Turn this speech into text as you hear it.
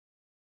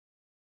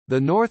The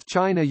North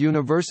China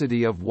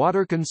University of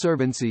Water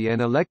Conservancy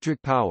and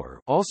Electric Power,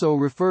 also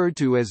referred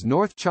to as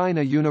North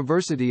China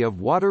University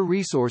of Water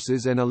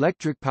Resources and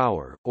Electric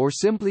Power, or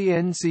simply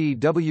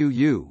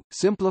NCWU,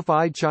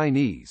 simplified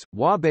Chinese,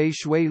 Huabei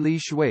Shui Li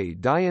Shui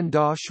Dian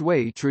Da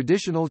Shui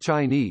Traditional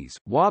Chinese,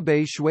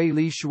 Huabei Shui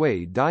Li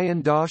Shui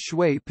Dian Da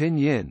Shui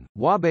Pinyin,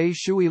 Huabei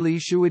Shui Li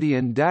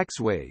Shuidian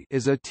Daxui,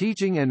 is a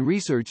teaching and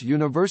research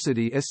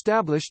university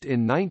established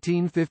in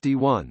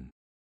 1951.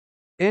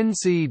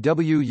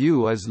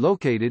 NCWU is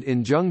located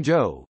in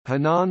Zhengzhou,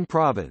 Henan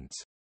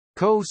Province.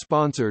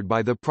 Co-sponsored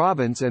by the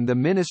province and the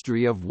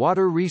Ministry of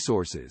Water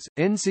Resources,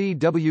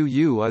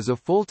 NCWU is a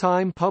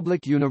full-time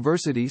public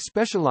university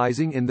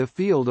specializing in the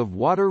field of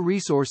water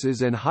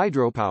resources and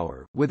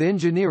hydropower, with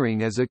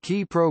engineering as a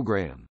key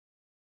program.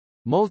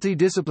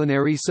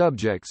 Multidisciplinary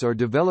subjects are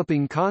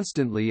developing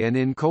constantly and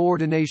in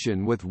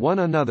coordination with one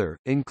another,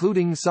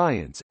 including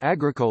science,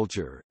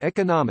 agriculture,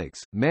 economics,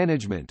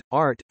 management,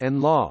 art,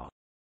 and law.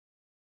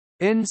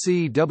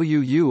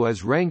 NCWU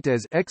is ranked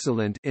as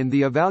excellent in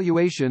the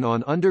evaluation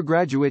on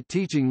undergraduate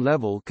teaching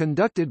level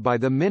conducted by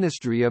the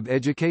Ministry of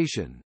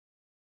Education.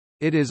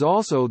 It is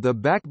also the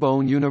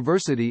backbone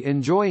university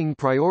enjoying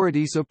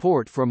priority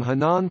support from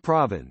Henan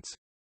Province.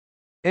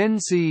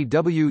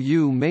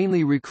 NCWU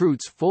mainly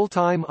recruits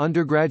full-time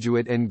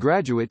undergraduate and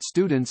graduate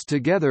students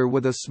together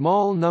with a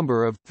small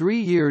number of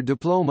three-year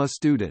diploma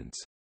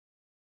students.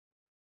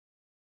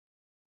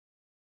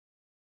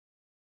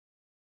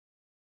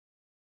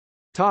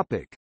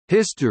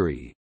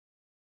 History.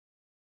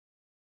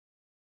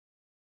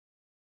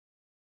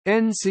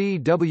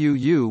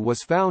 NCWU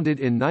was founded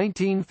in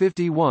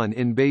 1951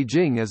 in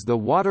Beijing as the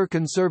Water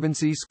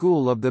Conservancy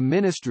School of the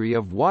Ministry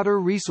of Water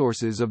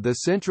Resources of the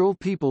Central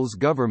People's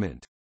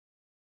Government.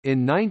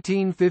 In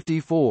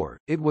 1954,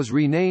 it was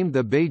renamed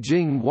the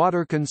Beijing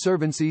Water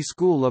Conservancy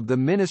School of the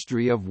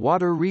Ministry of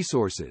Water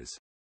Resources.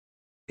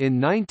 In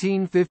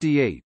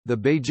 1958, the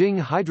Beijing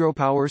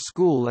Hydropower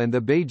School and the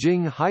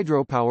Beijing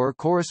Hydropower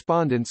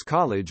Correspondence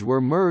College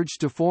were merged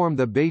to form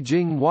the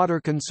Beijing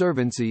Water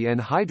Conservancy and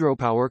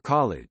Hydropower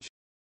College.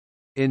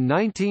 In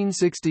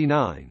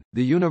 1969,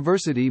 the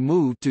university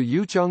moved to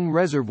Yucheng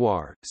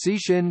Reservoir,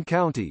 Xixin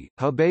County,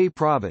 Hebei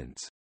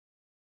Province.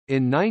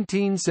 In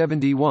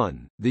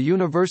 1971, the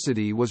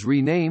university was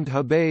renamed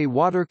Hebei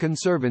Water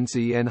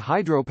Conservancy and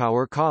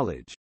Hydropower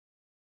College.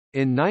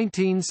 In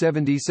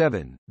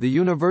 1977, the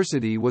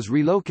university was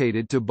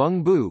relocated to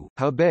Bengbu,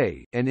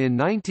 Hebei, and in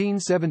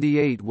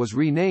 1978 was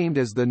renamed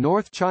as the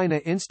North China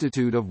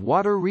Institute of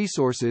Water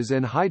Resources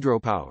and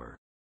Hydropower.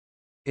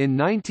 In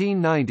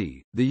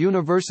 1990, the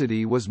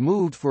university was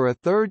moved for a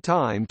third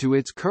time to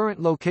its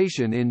current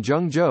location in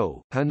Zhengzhou,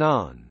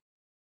 Henan.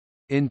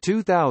 In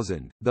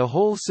 2000, the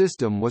whole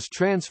system was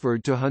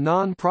transferred to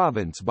Henan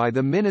Province by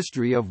the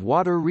Ministry of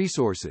Water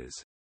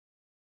Resources.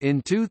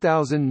 In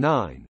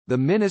 2009, the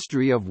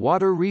Ministry of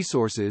Water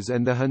Resources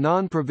and the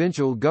Henan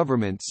provincial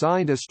government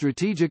signed a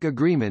strategic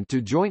agreement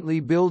to jointly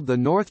build the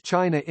North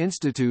China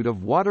Institute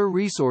of Water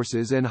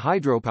Resources and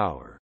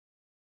Hydropower.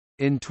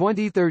 In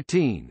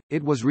 2013,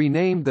 it was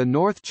renamed the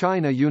North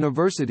China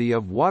University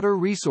of Water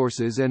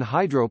Resources and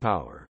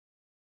Hydropower.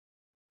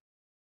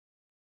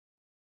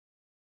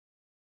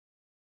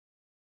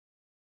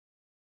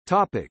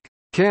 Topic: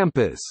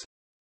 Campus.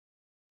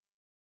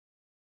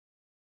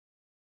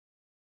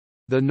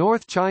 The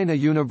North China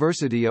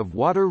University of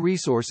Water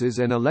Resources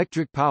and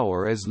Electric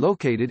Power is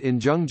located in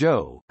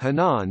Zhengzhou,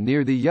 Henan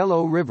near the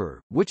Yellow River,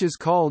 which is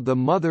called the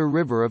Mother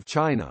River of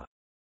China.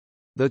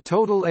 The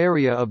total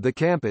area of the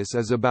campus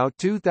is about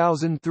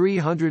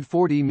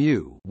 2,340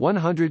 mu,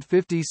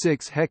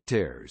 156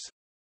 hectares.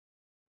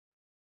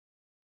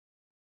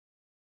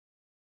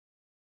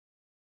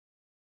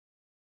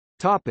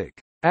 Topic: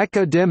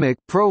 Academic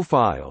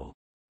profile.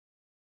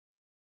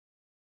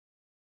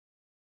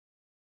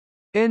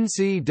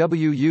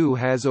 NCWU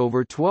has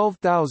over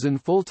 12,000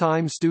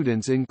 full-time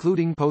students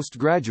including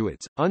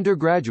postgraduates,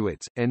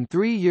 undergraduates, and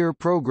three-year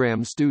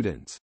program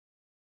students.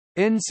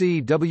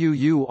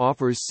 NCWU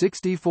offers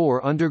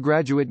 64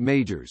 undergraduate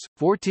majors,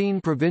 14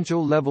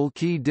 provincial-level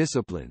key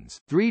disciplines,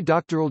 3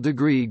 doctoral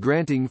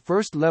degree-granting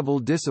first-level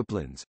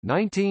disciplines,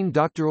 19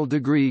 doctoral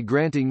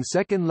degree-granting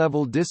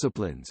second-level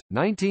disciplines,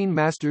 19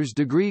 master's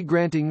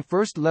degree-granting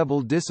first-level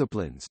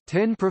disciplines,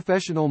 10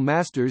 professional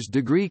master's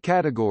degree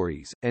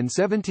categories, and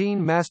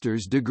 17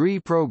 master's degree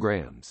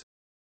programs.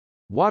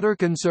 Water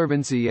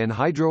Conservancy and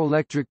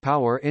Hydroelectric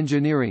Power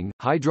Engineering,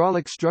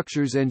 Hydraulic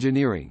Structures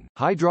Engineering,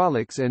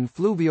 Hydraulics and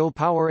Fluvial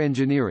Power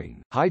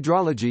Engineering,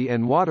 Hydrology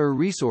and Water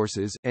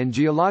Resources, and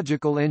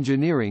Geological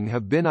Engineering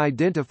have been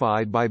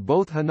identified by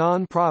both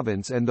Henan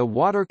Province and the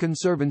Water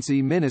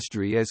Conservancy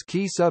Ministry as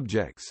key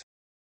subjects.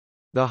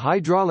 The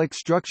Hydraulic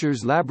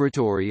Structures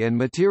Laboratory and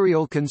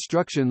Material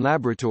Construction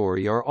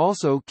Laboratory are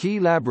also key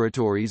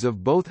laboratories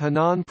of both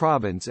Henan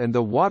Province and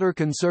the Water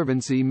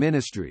Conservancy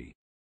Ministry.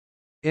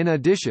 In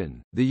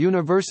addition, the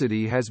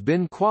university has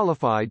been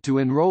qualified to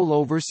enroll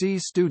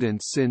overseas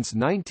students since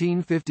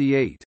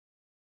 1958.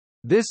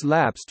 This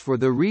lapsed for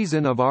the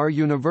reason of our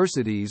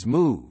university's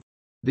move.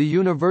 The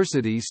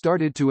university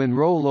started to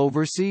enroll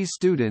overseas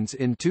students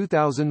in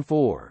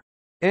 2004.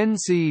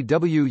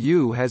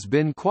 NCWU has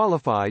been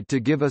qualified to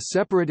give a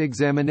separate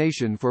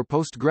examination for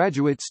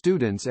postgraduate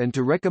students and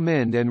to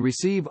recommend and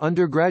receive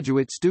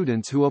undergraduate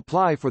students who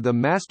apply for the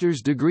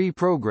master's degree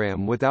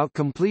program without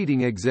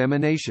completing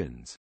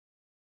examinations.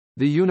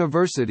 The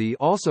university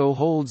also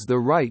holds the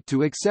right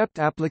to accept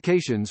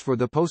applications for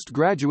the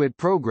postgraduate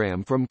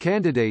program from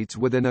candidates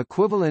with an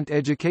equivalent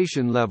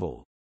education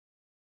level.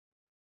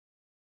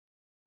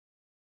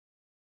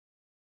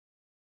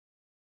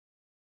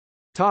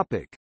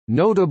 Topic: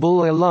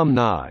 Notable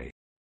alumni.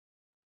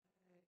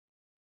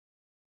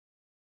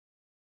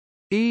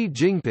 Yi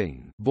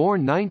Jinping,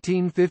 born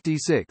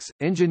 1956,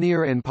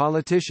 engineer and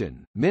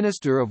politician,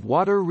 Minister of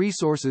Water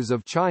Resources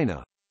of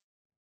China.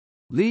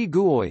 Li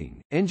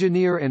Guoying,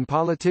 engineer and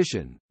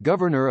politician,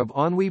 Governor of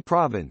Anhui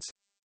Province.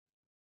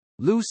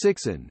 Liu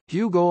Cixin,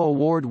 Hugo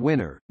Award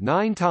winner,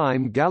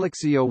 9-time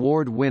Galaxy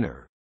Award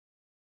winner.